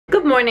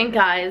morning,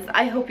 guys.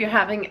 I hope you're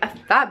having a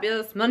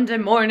fabulous Monday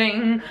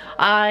morning.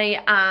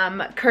 I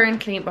am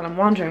currently, well, I'm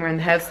wandering around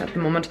the house at the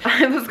moment.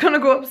 I was gonna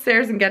go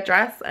upstairs and get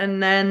dressed,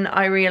 and then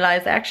I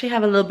realized I actually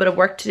have a little bit of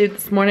work to do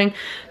this morning,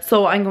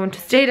 so I'm going to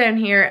stay down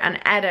here and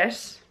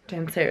edit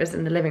downstairs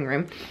in the living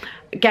room,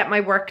 get my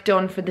work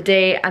done for the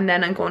day, and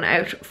then I'm going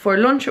out for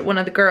lunch with one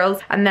of the girls,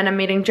 and then I'm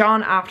meeting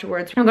John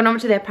afterwards. I'm going over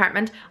to the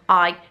apartment.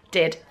 I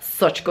did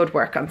such good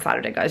work on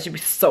Saturday, guys. You'd be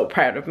so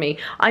proud of me.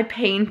 I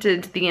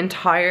painted the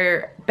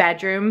entire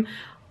bedroom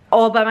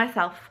all by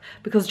myself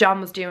because John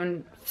was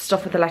doing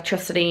stuff with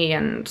electricity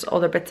and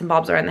other bits and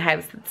bobs around the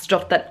house,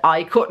 stuff that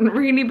I couldn't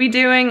really be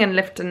doing and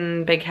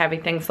lifting big heavy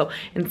things. So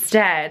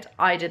instead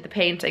I did the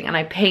painting, and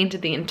I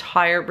painted the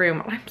entire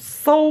room, and I'm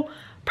so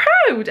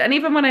proud. And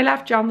even when I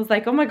left, John was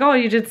like, oh my god,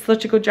 you did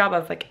such a good job. I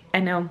was like, I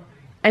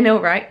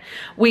know, right?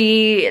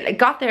 We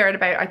got there at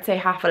about, I'd say,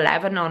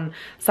 11:30 on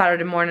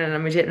Saturday morning,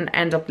 and we didn't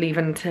end up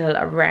leaving till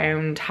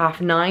around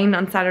 9:30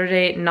 on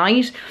Saturday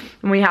night.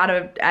 And we had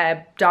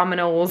a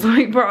Domino's.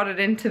 We brought it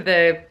into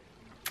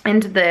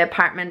the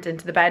apartment,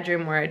 into the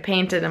bedroom where I'd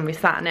painted, and we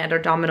sat and ate our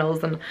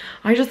Domino's, and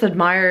I just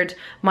admired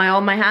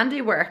all my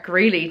handiwork,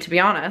 really, to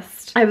be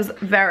honest. I was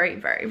very,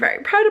 very,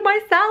 very proud of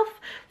myself.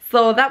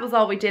 So that was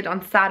all we did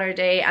on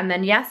Saturday. And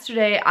then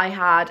yesterday I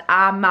had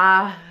a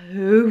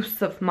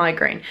massive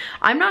migraine.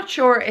 I'm not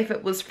sure if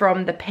it was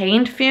from the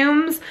paint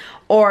fumes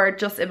or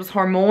just it was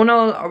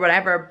hormonal or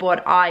whatever,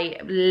 but I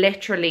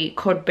literally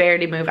could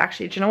barely move.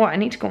 Actually, do you know what? I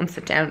need to go and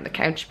sit down on the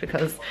couch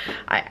because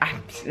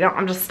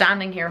I'm just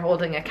standing here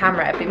holding a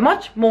camera. It'd be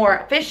much more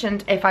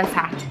efficient if I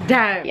sat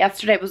down.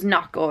 Yesterday was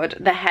not good.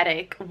 The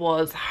headache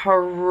was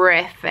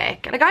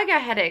horrific. Like, I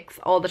get headaches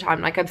all the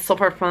time. Like, I've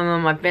suffered from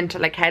them. I've been to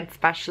like head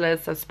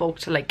specialists. I spoke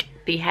to like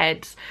the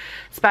head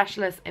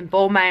specialist in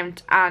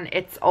Beaumont, and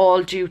it's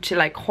all due to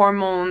like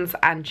hormones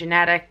and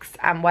genetics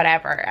and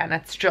whatever, and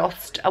it's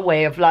just a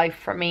way of life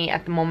for me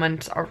at the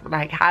moment, or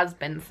like has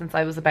been since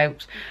I was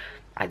about,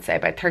 I'd say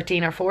about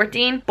 13 or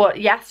 14.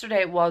 But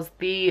yesterday was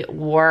the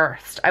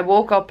worst. I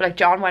woke up, like,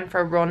 John went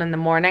for a run in the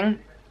morning,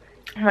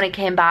 and when he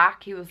came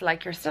back he was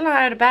like, you're still not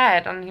out of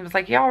bed, and he was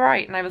like, you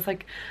alright? And I was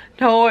like,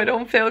 no, I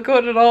don't feel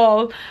good at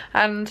all.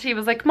 And he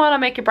was like, come on, I'll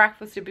make you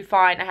breakfast, you'll be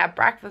fine. I had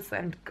breakfast,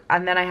 and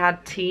then I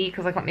had tea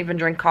because I couldn't even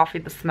drink coffee.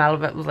 The smell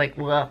of it was like,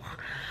 ugh.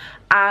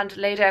 And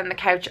lay down on the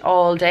couch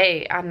all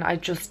day, and I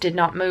just did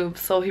not move.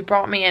 So he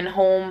brought me in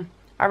home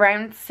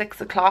around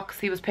 6 o'clock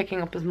because he was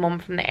picking up his mum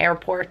from the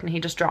airport, and he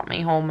just dropped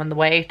me home on the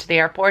way to the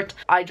airport.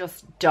 I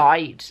just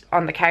died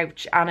on the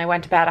couch, and I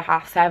went to bed at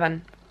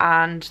 7:30.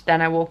 And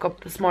then I woke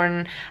up this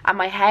morning and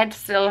my head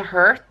still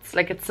hurts,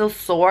 like it's still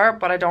sore,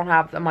 but I don't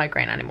have the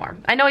migraine anymore.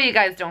 I know you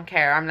guys don't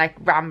care. I'm like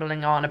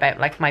rambling on about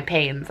like my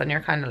pains, and you're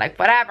kind of like,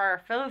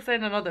 whatever, fill us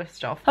in on other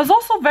stuff. I was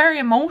also very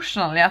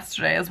emotional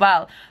yesterday as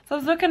well. So I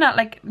was looking at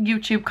like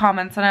YouTube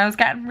comments, and I was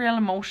getting real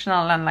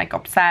emotional and like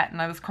upset,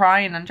 and I was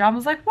crying, and John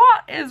was like,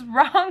 what is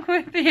wrong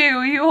with you?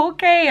 Are you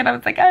okay? And I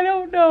was like, I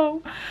don't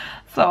know.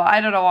 So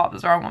I don't know what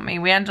was wrong with me.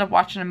 We ended up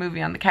watching a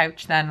movie on the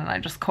couch then, and I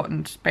just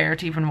couldn't bear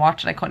to even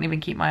watch it. I couldn't even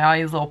keep my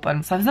eyes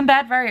open. So I was in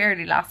bed very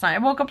early last night. I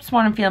woke up this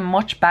morning feeling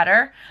much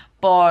better,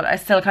 but I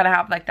still kind of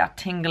have like that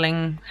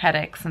tingling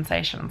headache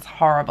sensation. It's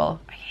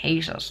horrible. I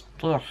hate it.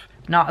 Ugh.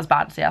 Not as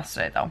bad as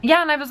yesterday though.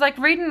 Yeah, and I was like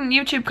reading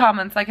YouTube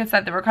comments, like I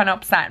said, they were kind of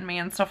upsetting me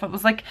and stuff. It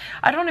was like,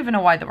 I don't even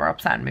know why they were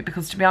upsetting me,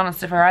 because to be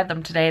honest, if I read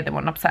them today, they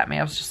wouldn't upset me.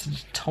 I was just in a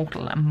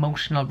total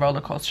emotional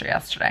roller coaster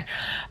yesterday.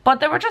 But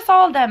they were just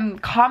all them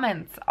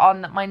comments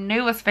on my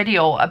newest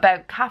video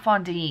about Kat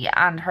Von D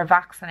and her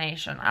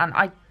vaccination, and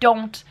I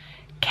don't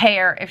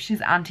care if she's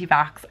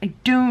anti-vax. I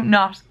do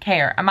not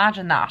care.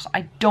 Imagine that.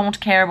 I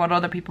don't care what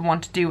other people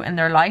want to do in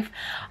their life.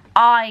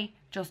 I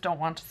just don't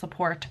want to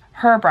support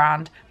her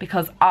brand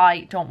because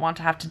I don't want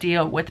to have to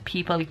deal with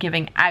people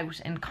giving out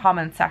in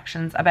comment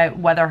sections about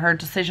whether her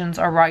decisions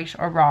are right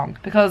or wrong.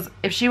 Because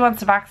if she wants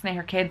to vaccinate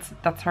her kids,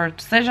 that's her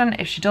decision.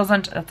 If she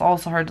doesn't, it's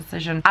also her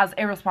decision, as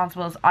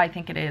irresponsible as I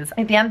think it is.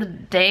 At the end of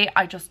the day,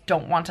 I just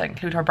don't want to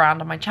include her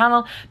brand on my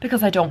channel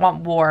because I don't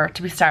want war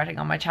to be starting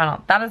on my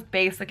channel. That is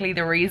basically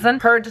the reason.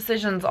 Her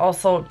decisions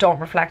also don't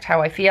reflect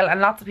how I feel,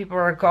 and lots of people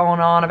are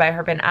going on about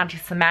her being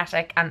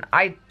anti-Semitic, and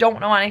I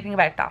don't know anything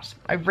about that.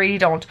 I really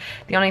don't.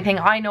 The only thing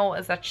I know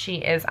is that she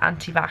is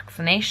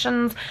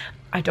anti-vaccinations.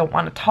 I don't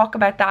want to talk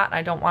about that.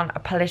 I don't want a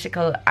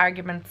political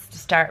arguments to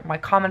start my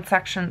comment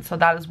section, so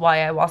that is why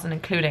I wasn't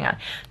including it.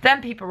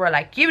 Then people were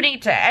like, you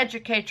need to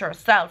educate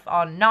yourself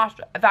on not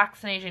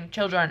vaccinating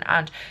children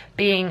and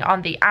being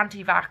on the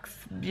anti-vax,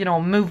 you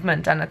know,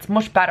 movement, and it's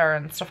much better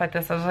and stuff like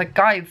this. I was like,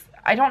 guys,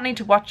 I don't need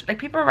to watch, like,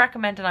 people are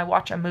recommending I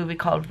watch a movie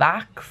called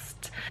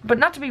Vaxxed. But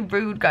not to be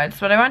rude, guys,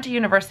 but I went to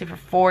university for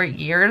 4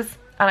 years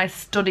and I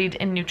studied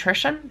in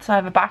nutrition, so I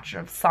have a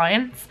Bachelor of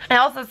Science. I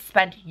also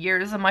spent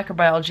years in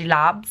microbiology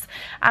labs,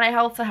 and I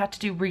also had to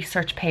do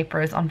research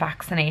papers on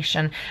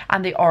vaccination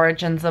and the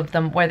origins of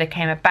them, where they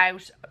came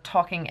about,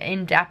 talking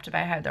in depth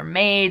about how they're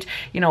made,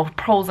 you know,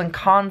 pros and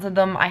cons of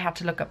them. I had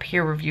to look at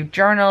peer-reviewed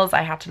journals,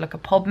 I had to look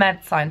at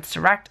PubMed, Science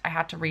Direct, I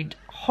had to read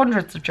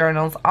hundreds of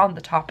journals on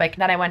the topic.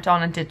 Then I went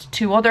on and did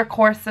 2 other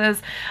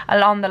courses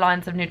along the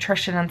lines of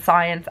nutrition and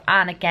science,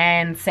 and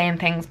again, same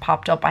things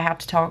popped up. I had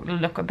to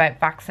look about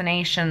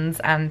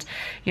vaccinations and,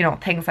 you know,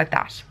 things like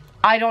that.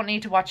 I don't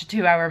need to watch a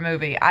 2-hour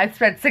movie. I've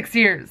spent 6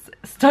 years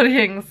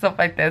studying stuff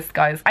like this,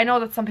 guys. I know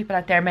that some people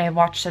out there may have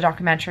watched a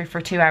documentary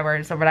for 2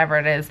 hours or whatever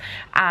it is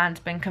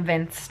and been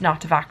convinced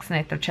not to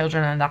vaccinate their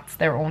children, and that's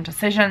their own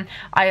decision.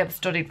 I have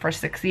studied for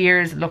 6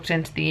 years, looked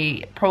into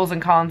the pros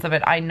and cons of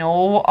it. I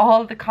know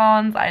all the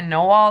cons, I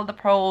know all the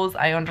pros,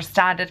 I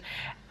understand it.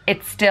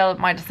 It's still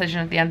my decision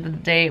at the end of the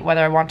day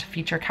whether I want to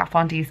feature Kat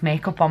Von D's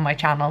makeup on my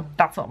channel.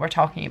 That's what we're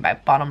talking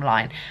about, bottom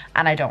line.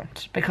 And I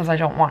don't, because I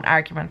don't want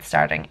arguments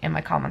starting in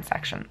my comment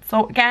section.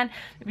 So again,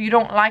 if you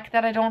don't like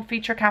that I don't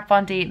feature Kat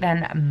Von D,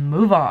 then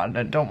move on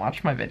and don't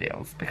watch my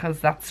videos, because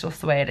that's just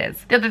the way it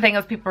is. The other thing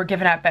is, people were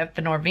giving out about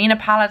the Norvina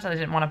palette and I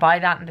didn't want to buy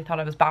that, and they thought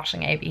I was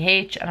bashing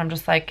ABH, and I'm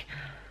just like,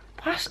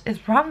 what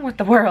is wrong with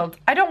the world?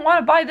 I don't want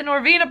to buy the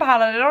Norvina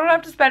palette. I don't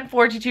have to spend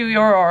 €42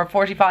 or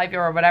 €45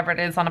 or whatever it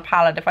is on a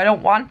palette if I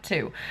don't want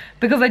to,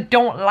 because I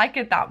don't like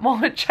it that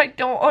much. I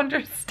don't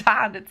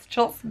understand. It's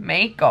just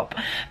makeup.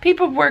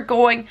 People were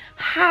going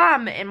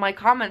ham in my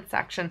comment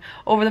section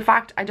over the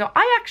fact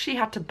I actually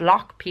had to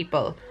block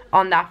people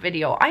on that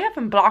video. I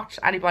haven't blocked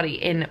anybody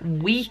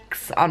in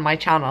weeks on my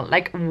channel,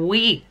 like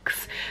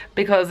weeks,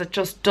 because it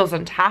just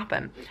doesn't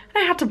happen.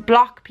 And I had to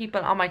block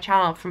people on my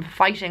channel from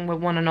fighting with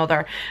one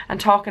another and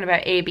talking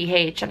about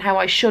ABH and how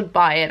I should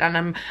buy it,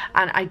 and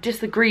I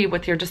disagree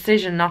with your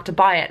decision not to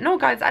buy it. No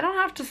guys, I don't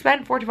have to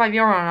spend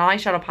 €45 on an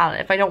eyeshadow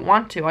palette if I don't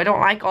want to. I don't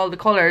like all the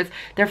colours,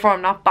 therefore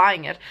I'm not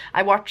buying it.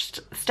 I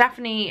watched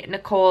Stephanie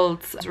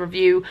Nicole's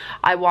review,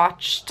 I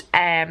watched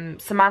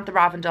Samantha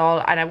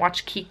Ravindall, and I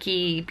watched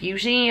Kiki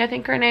Beauty, I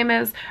think her name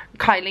is.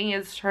 Kylie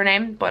is her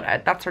name,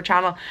 but that's her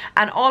channel.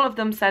 And all of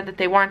them said that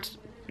they weren't,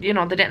 you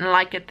know, they didn't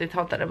like it. They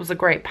thought that it was a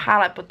great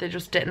palette, but they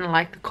just didn't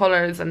like the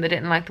colours and they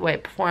didn't like the way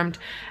it performed.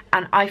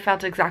 And I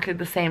felt exactly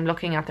the same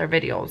looking at their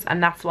videos,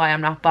 and that's why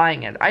I'm not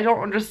buying it. I don't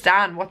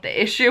understand what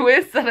the issue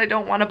is that I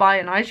don't want to buy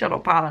an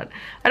eyeshadow palette.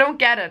 I don't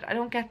get it. I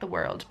don't get the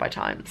world by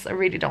times. I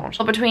really don't.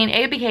 So between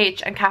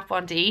ABH and Kat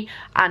Von D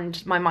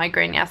and my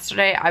migraine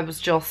yesterday, I was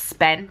just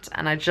spent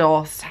and I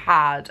just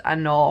had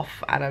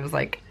enough, and I was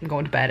like, I'm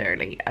going to bed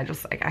early.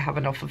 I have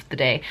enough of the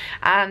day,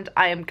 and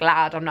I am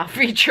glad I'm not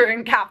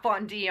featuring Kat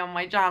Von D on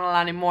my channel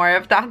anymore.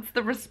 If that's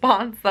the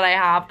response that I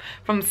have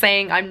from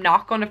saying I'm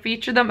not going to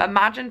feature them,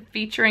 imagine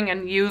featuring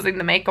and using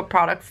the makeup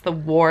products, the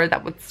war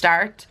that would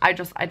start. I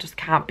just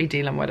can't be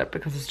dealing with it,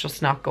 because it's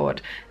just not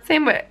good.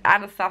 Same with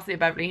Anastasia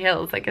Beverly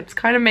Hills. Like, it's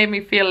kind of made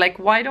me feel like,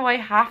 why do I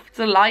have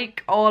to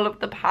like all of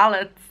the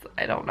palettes?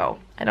 I don't know.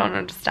 I don't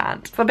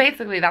understand. So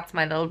basically that's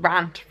my little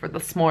rant for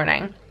this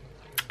morning,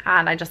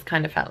 and I just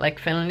kind of felt like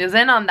filling you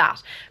in on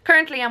that.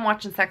 Currently I'm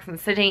watching Sex and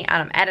the City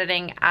and I'm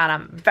editing, and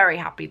I'm very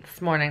happy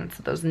this morning,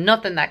 so there's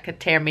nothing that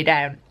could tear me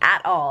down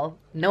at all.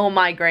 No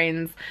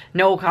migraines,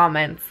 no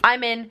comments.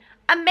 I'm in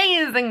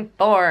amazing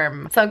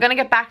form. So I'm gonna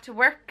get back to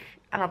work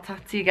and I'll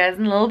talk to you guys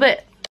in a little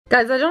bit.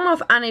 Guys, I don't know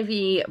if any of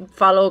you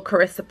follow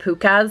Carissa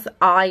Pucas.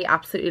 I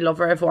absolutely love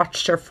her. I've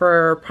watched her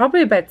for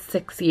probably about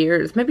 6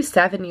 years, maybe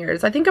 7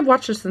 years. I think I've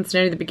watched her since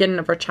nearly the beginning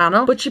of her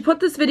channel. But she put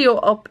this video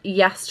up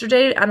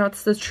yesterday, and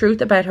it's the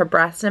truth about her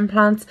breast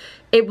implants.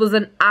 It was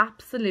an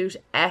absolute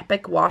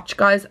epic watch,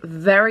 guys.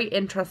 Very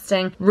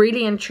interesting,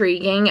 really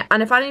intriguing.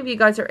 And if any of you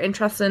guys are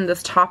interested in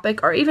this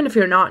topic, or even if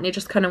you're not and you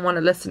just kind of want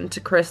to listen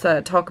to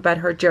Carissa talk about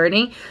her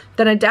journey,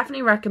 then I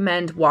definitely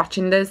recommend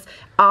watching this.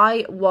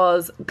 I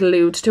was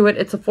glued to it.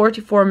 It's a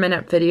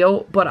 44-minute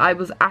video, but I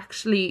was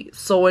actually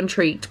so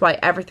intrigued by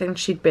everything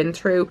she'd been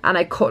through, and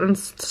I couldn't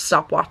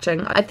stop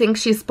watching. I think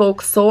she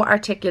spoke so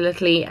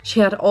articulately. She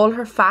had all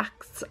her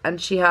facts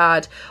and she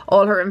had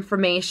all her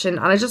information,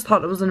 and I just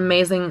thought it was an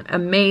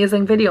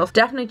amazing video.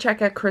 Definitely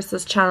check out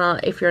Carissa's channel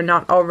if you're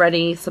not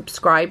already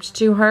subscribed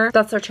to her.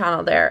 That's her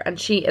channel there, and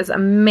she is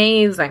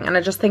amazing, and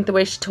I just think the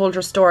way she told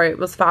her story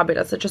was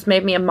fabulous. It just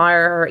made me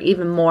admire her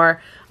even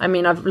more. I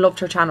mean, I've loved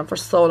her channel for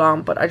so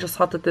long, but I just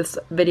thought that this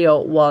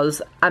video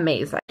was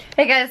amazing.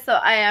 Hey guys, so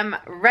I am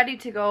ready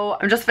to go.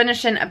 I'm just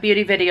finishing a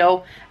beauty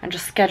video and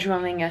just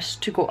scheduling it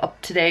to go up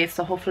today,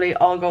 so hopefully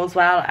all goes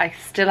well. I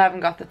still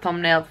haven't got the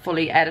thumbnail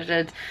fully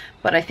edited,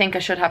 but I think I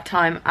should have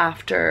time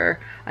after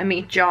I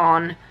meet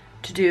John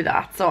to do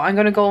that. So I'm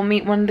gonna go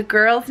meet one of the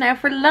girls now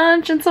for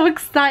lunch. I'm so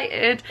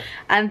excited,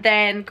 and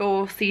then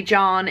go see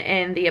John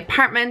in the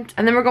apartment,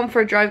 and then we're going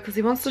for a drive because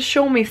he wants to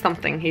show me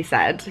something. He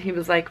said, he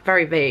was like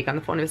very vague on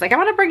the phone. He was like, I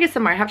want to bring you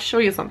somewhere, I have to show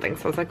you something.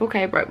 So I was like,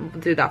 okay, right, we'll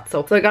do that.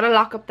 So I gotta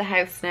lock up the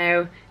house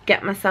now,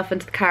 get myself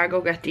into the car,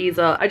 go get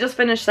Diesel. I just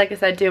finished, like I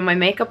said, doing my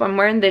makeup. I'm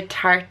wearing the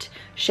Tarte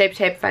Shape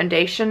Tape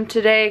foundation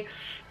today.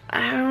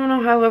 I don't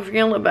know how I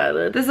feel about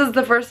it. This is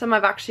the first time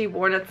I've actually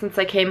worn it since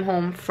I came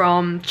home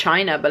from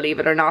China, believe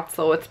it or not.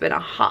 So it's been a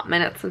hot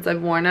minute since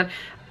I've worn it.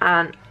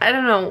 And I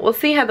don't know, we'll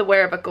see how the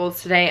wear of it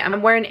goes today.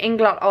 I'm wearing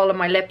Inglot all of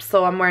my lips.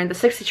 So I'm wearing the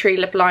 63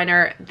 lip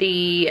liner,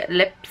 the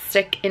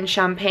lipstick in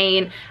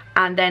Champagne,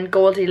 and then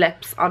Goldie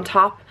Lips on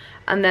top.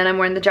 and then I'm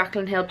wearing the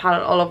Jaclyn Hill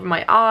palette all over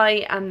my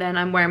eye, and then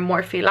I'm wearing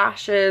Morphe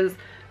lashes,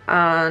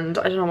 and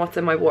I don't know what's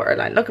in my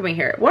waterline. Look at me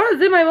here. What is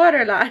in my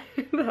waterline?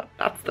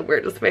 That's the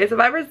weirdest face I've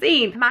ever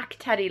seen. MAC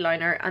Teddy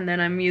liner, and then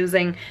I'm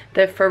using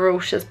the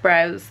Ferocious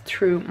Brows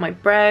through my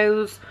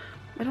brows.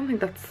 I don't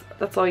think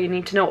that's all you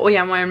need to know. Oh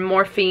yeah, I'm wearing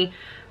Morphe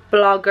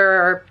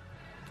Blogger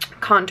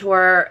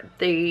contour,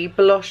 the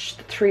blush,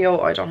 the trio,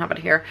 I don't have it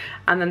here,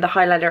 and then the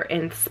highlighter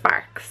in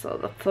Sparks. So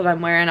that's what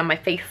I'm wearing on my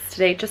face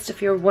today, just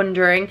if you're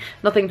wondering.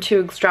 Nothing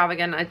too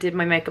extravagant. I did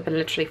my makeup in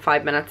literally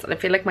 5 minutes, and I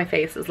feel like my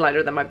face is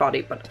lighter than my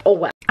body, but oh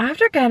well.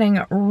 After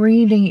getting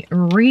really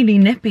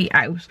nippy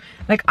out,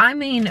 like I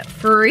mean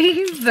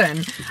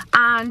freezing,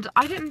 and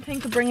I didn't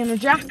think of bringing a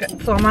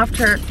jacket, so I'm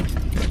after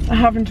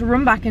having to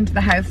run back into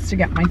the house to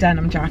get my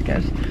denim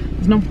jacket.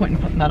 There's no point in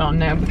putting that on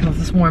now because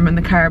it's warm in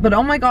the car, but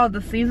oh my god,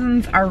 the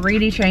seasons are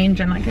really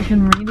changing. Like I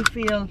can really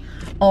feel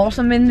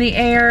autumn in the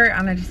air,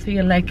 and I just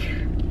feel like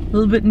a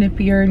little bit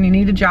nippier, and you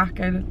need a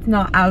jacket. It's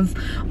not as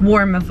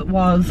warm as it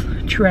was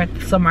throughout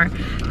the summer.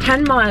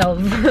 10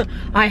 miles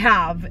I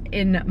have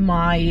in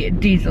my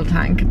diesel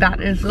tank.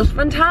 That is just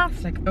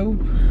fantastic. Oh,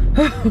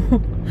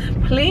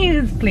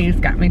 please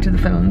get me to the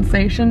filling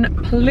station,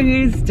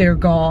 please, dear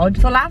god.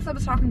 So last I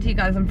was talking to you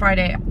guys on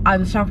Friday, I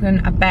was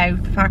talking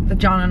about the fact that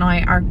John and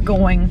I are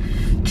going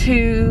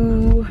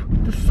to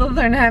the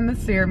southern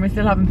hemisphere, and we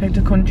still haven't picked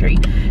a country,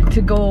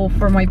 to go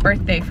for my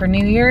birthday for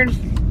New Year's.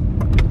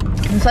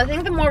 And so I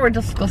think the more we're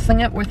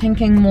discussing it, we're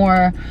thinking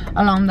more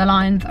along the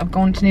lines of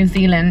going to New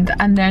Zealand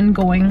and then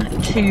going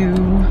to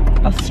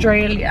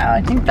Australia.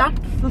 I think that's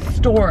the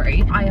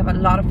story. I have a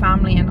lot of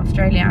family in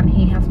Australia, and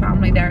he has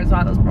family there as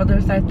well, his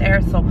brothers out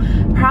there, so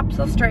perhaps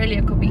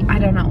Australia could be, I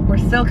don't know, we're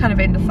still kind of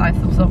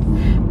indecisive, so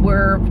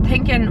we're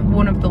thinking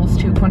one of those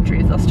two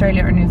countries,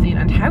 Australia or New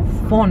Zealand. How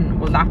fun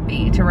will that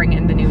be to ring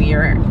in the new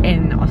year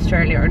in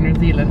Australia or New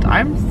Zealand?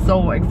 I'm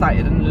so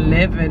excited and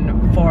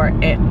living for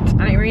it,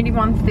 and I really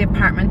want the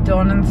apartment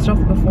done and stuff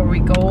before we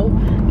go.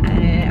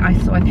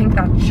 So I think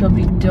that should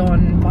be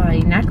done by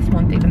next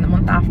month, even the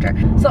month after.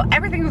 So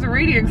everything's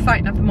really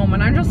exciting at the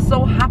moment. I'm just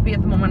so happy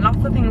at the moment.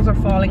 Lots of things are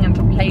falling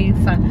into place,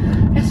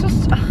 and it's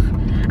just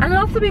and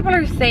lots of people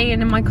are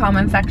saying in my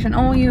comment section,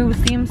 oh, you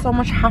seem so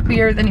much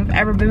happier than you've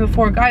ever been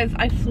before. Guys,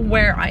 I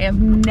swear I have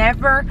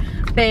never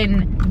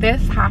been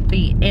this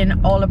happy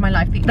in all of my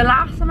life. The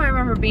last time I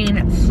remember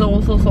being so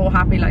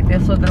happy like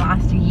this, so the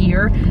last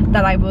year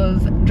that I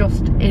was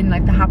just in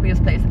like the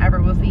happiest place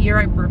ever, was the year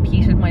I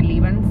repeated my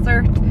Leaving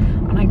Cert.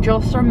 And I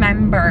just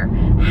remember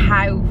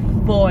how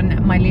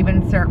fun my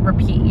Leaving Cert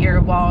repeat year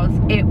was.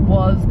 It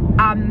was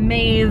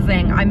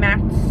amazing. I met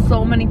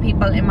so many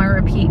people in my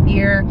repeat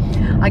year.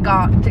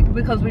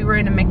 Because we were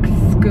in a mixed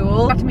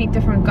school, I got to meet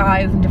different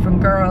guys and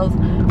different girls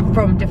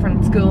from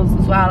different schools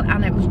as well,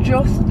 and it was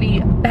just the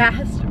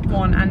best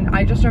fun. And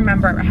I just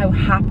remember how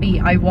happy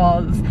I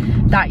was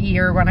that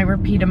year when I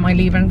repeated my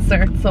Leaving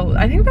Cert. So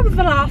I think that was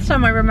the last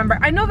time I remember.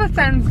 I know that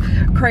sounds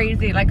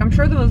crazy, like I'm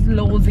sure there was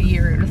loads of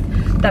years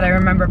that I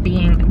remember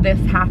being this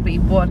happy,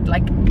 but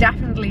like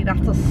definitely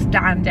that's a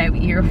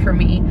standout year for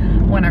me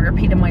when I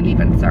repeated my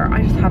Leaving Cert.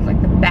 I just had like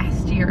the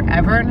best year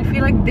ever, and I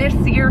feel like this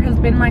year has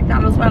been like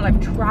that as well.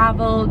 I've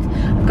traveled,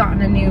 I've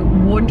gotten a new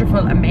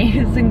wonderful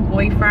amazing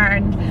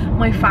boyfriend,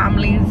 my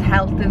family's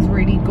health is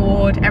really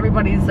good,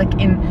 everybody's like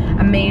in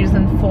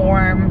amazing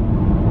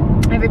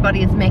form,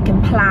 everybody is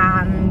making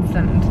plans,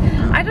 and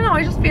I don't know,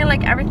 I just feel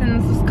like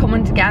everything's just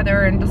coming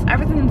together, and just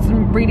everything's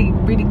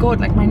really good.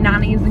 Like my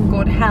nanny's in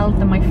good health,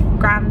 and my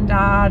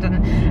granddad,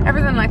 and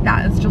everything like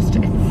that is just,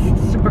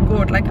 it's super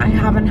good. Like I've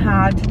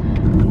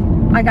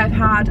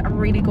had a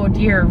really good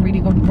year, a really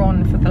good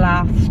run for the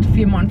last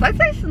few months. I'd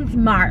say since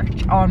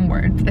March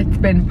onwards, it's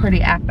been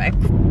pretty epic.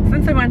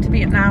 Since I went to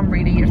Vietnam,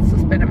 really, it's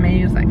just been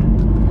amazing.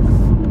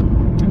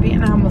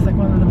 Vietnam was like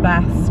one of the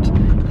best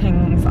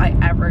things I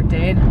ever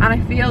did, and I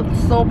feel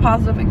so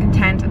positive and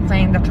content in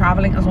saying that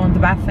traveling is one of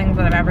the best things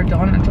that I've ever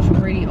done. It just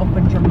really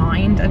opens your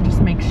mind and just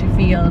makes you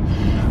feel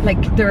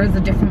like there is a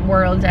different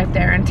world out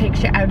there, and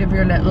takes you out of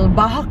your little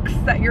box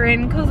that you're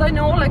in. Because I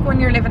know, like, when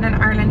you're living in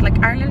Ireland, like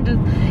Ireland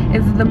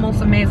is the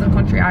most amazing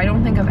country. I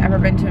don't think I've ever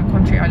been to a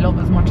country I love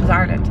as much as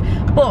Ireland,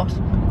 but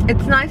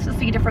it's nice to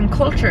see different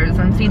cultures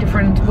and see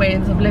different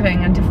ways of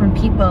living and different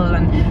people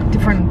and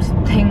different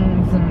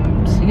things,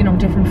 and you know,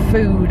 different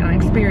food, and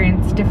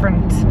experience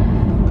different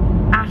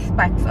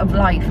aspects of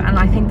life. And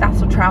I think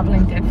that's what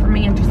traveling did for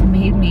me, and just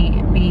made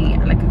me be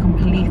like a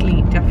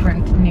completely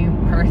different new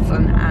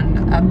person,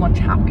 and a much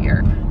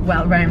happier,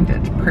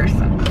 well-rounded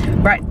person.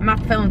 Right, I'm at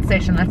the filling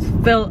station. Let's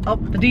fill up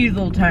the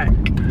diesel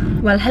tank.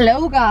 Well,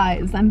 hello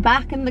guys, I'm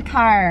back in the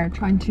car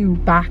trying to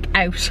back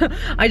out.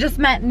 I just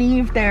met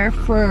Neve there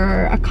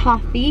for a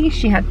coffee.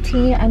 She had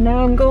tea, and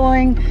now I'm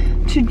going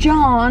to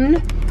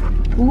John.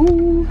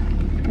 Ooh,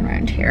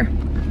 around here.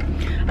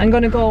 I'm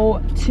gonna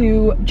go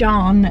to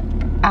John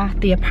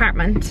at the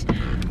apartment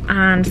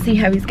and see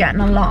how he's getting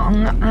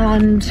along,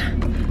 and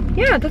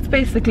yeah, that's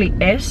basically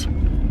it.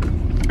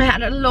 I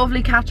had a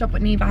lovely catch up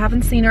with Neve. I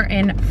haven't seen her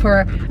in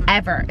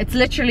forever. It's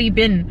literally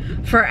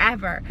been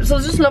forever. So it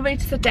was just lovely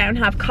to sit down,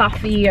 have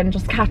coffee and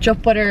just catch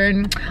up with her,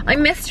 and I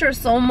missed her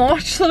so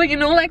much. So you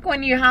know, like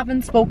when you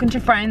haven't spoken to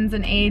friends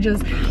in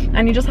ages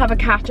and you just have a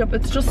catch up,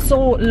 it's just so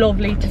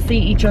lovely to see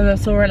each other.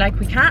 So we're like,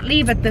 we can't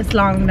leave it this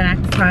long the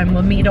next time.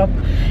 We'll meet up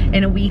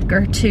in a week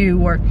or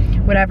two or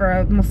whatever.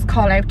 I must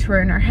call out to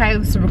her in her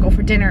house, or we'll go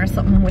for dinner or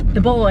something with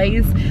the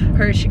boys.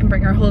 She can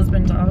bring her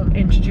husband. I'll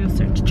introduce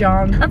her to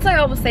John. That's what I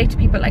always say to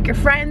people, like, your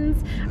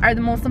friends are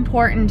the most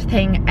important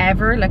thing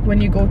ever. Like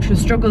when you go through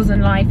struggles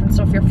in life and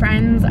stuff, your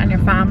friends and your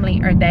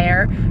family are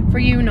there for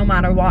you no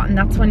matter what, and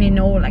that's when you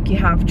know like you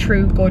have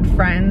true good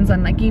friends.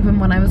 And like even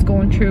when I was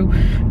going through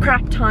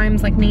crap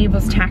times, like Neve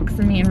was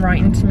texting me and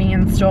writing to me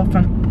and stuff,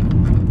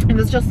 and it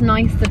was just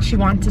nice that she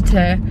wanted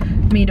to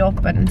meet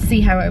up and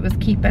see how I was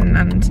keeping.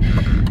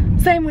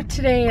 And same with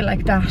today,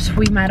 like that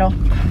we met up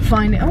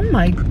finally. Oh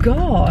my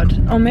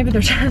god, oh maybe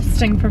they're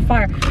testing for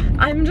fire.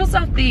 I'm just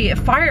at the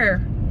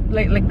fire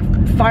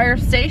fire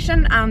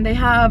station, and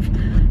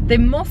they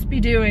must be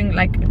doing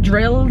like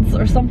drills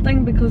or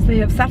something, because they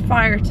have set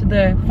fire to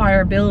the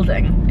fire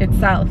building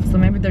itself. So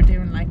maybe they're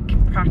doing like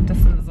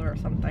practices or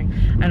something.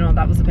 I know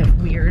that was a bit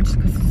weird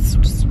because it's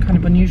just kind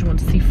of unusual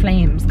to see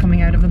flames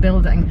coming out of a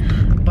building,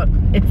 but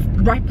it's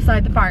right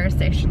beside the fire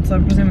station, so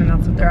I'm presuming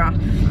that's what they're at.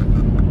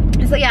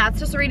 So yeah, it's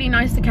just really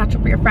nice to catch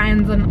up with your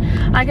friends.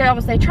 And like I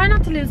always say, try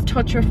not to lose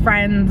touch with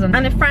friends,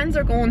 and if friends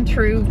are going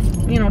through,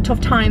 you know, tough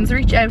times,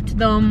 reach out to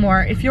them.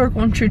 Or if you're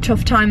going through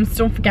tough times,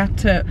 don't forget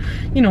to,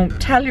 you know,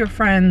 tell your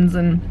friends.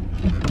 And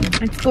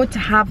it's good to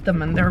have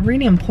them, and they're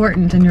really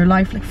important in your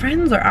life. Like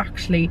friends are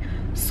actually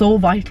so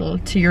vital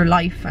to your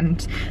life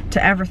and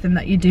to everything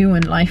that you do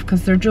in life,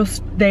 because they're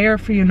just there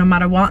for you no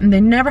matter what, and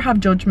they never have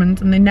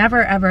judgment, and they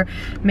never ever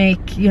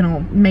make you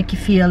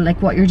feel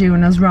like what you're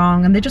doing is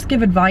wrong, and they just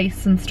give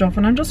advice and stuff.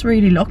 And I'm just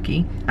really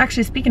lucky.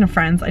 Actually, speaking of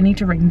friends, I need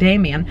to ring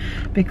Damien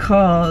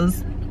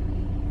because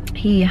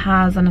he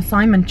has an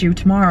assignment due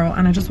tomorrow,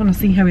 and I just want to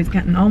see how he's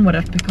getting on with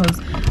it, because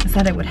I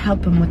said it would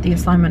help him with the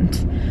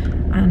assignment,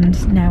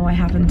 and now I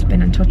haven't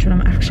been in touch with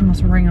him. I actually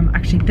must ring him.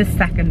 Actually, this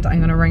second I'm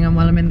going to ring him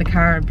while I'm in the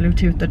car,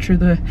 Bluetooth it through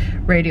the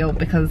radio,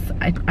 because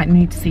I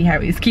need to see how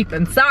he's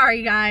keeping.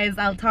 Sorry guys,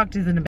 I'll talk to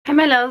you in a bit. Hi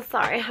my love,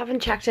 sorry I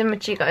haven't checked in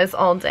with you guys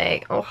all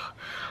day. Oh,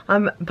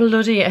 I'm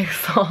bloody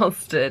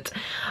exhausted.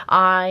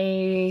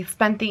 I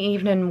spent the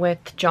evening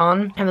with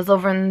John. I was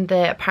over in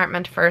the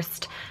apartment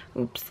first.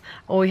 Oops.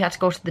 Oh, we had to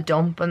go to the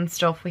dump and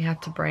stuff. We had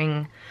to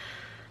bring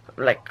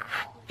like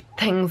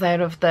things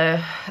out of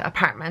the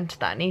apartment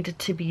that needed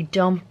to be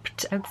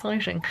dumped.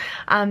 Exciting.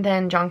 And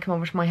then John came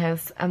over to my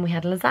house and we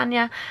had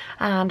lasagna,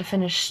 and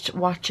finished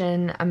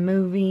watching a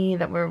movie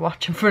that we were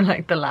watching for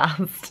like the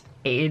last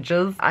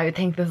ages. I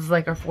think this is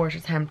like our fourth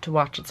attempt to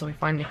watch it, so we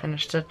finally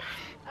finished it.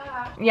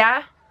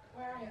 Yeah?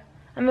 Where are you?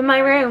 I'm in my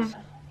room.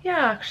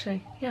 Yeah,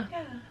 actually. Yeah.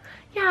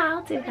 Yeah,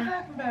 I'll do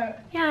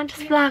that. Yeah, I'm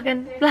just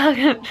vlogging.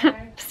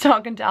 Just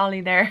talking to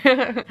Ollie there.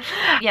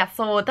 Yeah,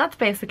 so that's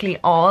basically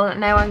all.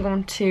 Now I'm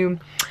going to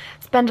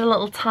spend a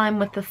little time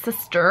with the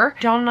sister.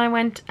 John and I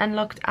went and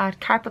looked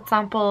at carpet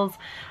samples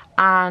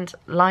and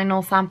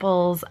lino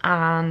samples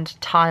and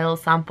tile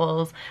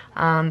samples,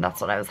 and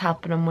that's what I was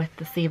helping him with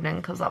this evening,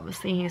 because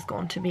obviously he's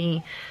going to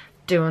be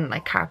doing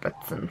like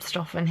carpets and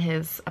stuff in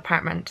his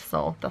apartment,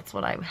 so that's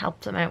what I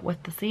helped him out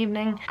with this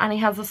evening. And he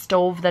has a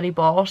stove that he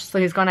bought, so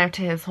he's gone out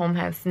to his home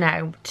house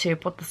now to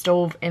put the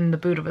stove in the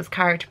boot of his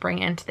car to bring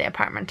into the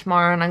apartment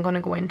tomorrow. And I'm going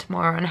to go in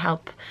tomorrow and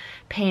help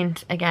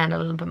paint again a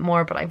little bit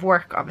more, but I've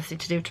work obviously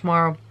to do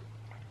tomorrow,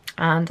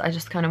 and I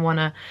just kind of want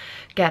to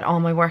get all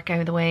my work out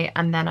of the way,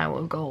 and then I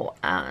will go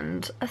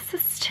and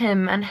assist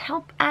him and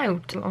help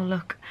out. Oh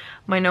look,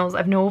 my nose,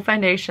 I've no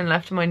foundation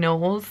left in my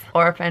nose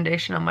or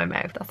foundation on my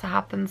mouth. That's what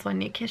happens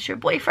when you kiss your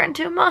boyfriend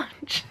too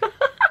much.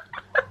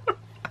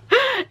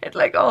 It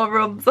like all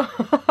rubs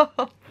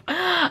off.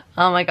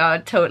 Oh my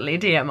god, totally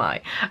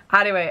TMI.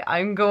 Anyway,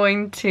 I'm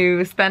going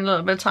to spend a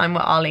little bit of time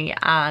with Ollie,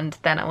 and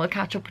then I will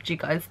catch up with you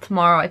guys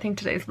tomorrow. I think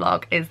today's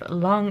vlog is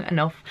long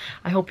enough.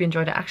 I hope you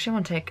enjoyed it. Actually, I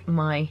want to take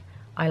my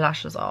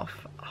eyelashes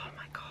off. Oh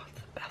my god,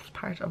 the best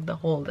part of the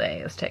whole day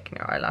is taking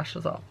your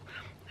eyelashes off.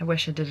 I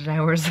wish I did it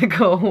hours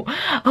ago.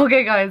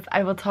 Okay guys,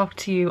 I will talk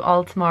to you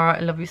all tomorrow.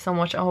 I love you so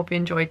much. I hope you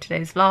enjoyed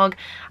today's vlog,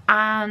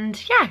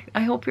 and yeah,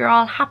 I hope you're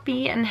all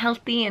happy and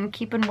healthy and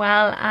keeping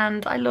well,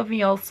 and I love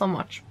you all so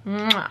much.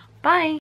 Mwah. Bye.